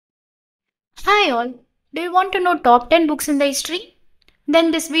Hi all, do you want to know top 10 books in the history?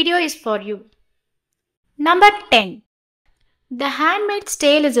 Then this video is for you. Number 10. The Handmaid's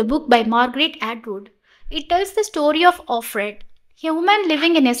Tale is a book by Margaret Atwood. It tells the story of Offred, a woman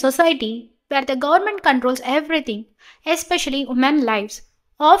living in a society where the government controls everything, especially women's lives.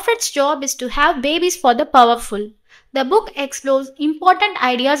 Offred's job is to have babies for the powerful. The book explores important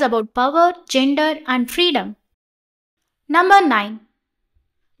ideas about power, gender, and freedom. Number 9.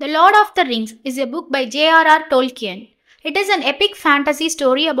 The Lord of the Rings is a book by J.R.R. Tolkien. It is an epic fantasy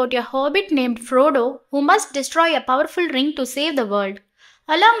story about a hobbit named Frodo who must destroy a powerful ring to save the world.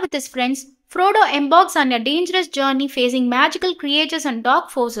 Along with his friends, Frodo embarks on a dangerous journey facing magical creatures and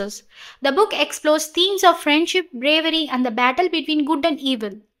dark forces. The book explores themes of friendship, bravery, and the battle between good and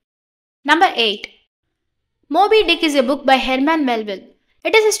evil. Number 8. Moby Dick is a book by Herman Melville.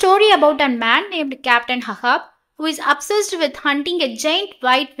 It is a story about a man named Captain Ahab who is obsessed with hunting a giant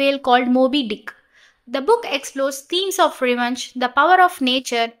white whale called Moby Dick. The book explores themes of revenge, the power of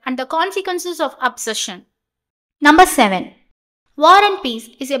nature, and the consequences of obsession. Number 7. War and Peace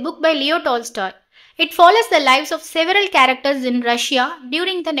is a book by Leo Tolstoy. It follows the lives of several characters in Russia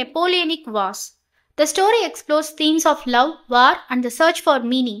during the Napoleonic Wars. The story explores themes of love, war, and the search for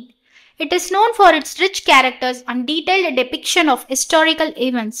meaning. It is known for its rich characters and detailed depiction of historical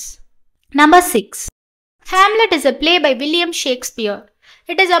events. Number 6. Hamlet is a play by William Shakespeare.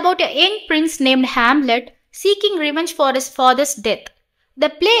 It is about a young prince named Hamlet seeking revenge for his father's death. The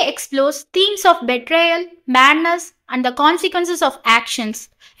play explores themes of betrayal, madness, and the consequences of actions.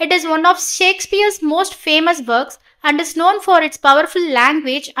 It is one of Shakespeare's most famous works and is known for its powerful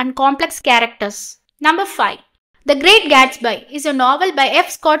language and complex characters. Number 5. The Great Gatsby is a novel by F.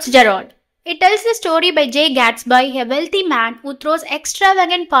 Scott Fitzgerald. It tells the story by J. Gatsby, a wealthy man who throws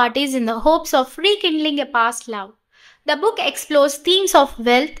extravagant parties in the hopes of rekindling a past love. The book explores themes of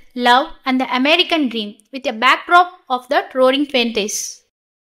wealth, love, and the American dream with a backdrop of the Roaring Twenties.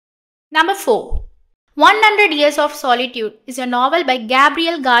 Number 4. 100 Years of Solitude is a novel by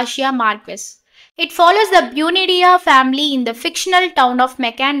Gabriel Garcia Marquez. It follows the Buendia family in the fictional town of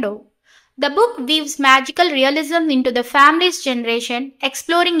Macondo. The book weaves magical realism into the family's generation,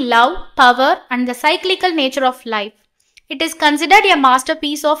 exploring love, power, and the cyclical nature of life. It is considered a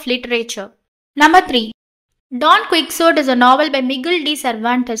masterpiece of literature. Number 3. Don Quixote is a novel by Miguel de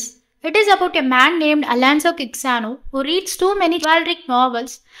Cervantes. It is about a man named Alonso Quixano who reads too many chivalric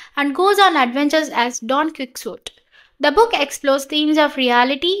novels and goes on adventures as Don Quixote. The book explores themes of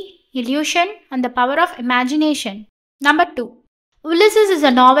reality, illusion, and the power of imagination. Number 2. Ulysses is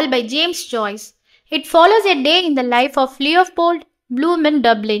a novel by James Joyce. It follows a day in the life of Leopold Bloom in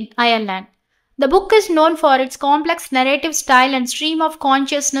Dublin, Ireland. The book is known for its complex narrative style and stream of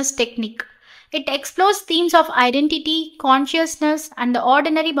consciousness technique. It explores themes of identity, consciousness, and the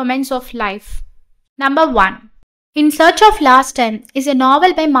ordinary moments of life. Number 1. In Search of Lost Time is a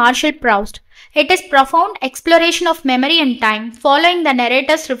novel by Marcel Proust. It is profound exploration of memory and time, following the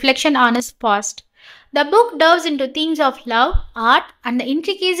narrator's reflection on his past. The book delves into themes of love, art, and the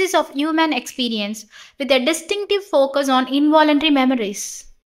intricacies of human experience, with a distinctive focus on involuntary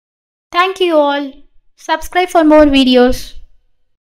memories. Thank you all. Subscribe for more videos.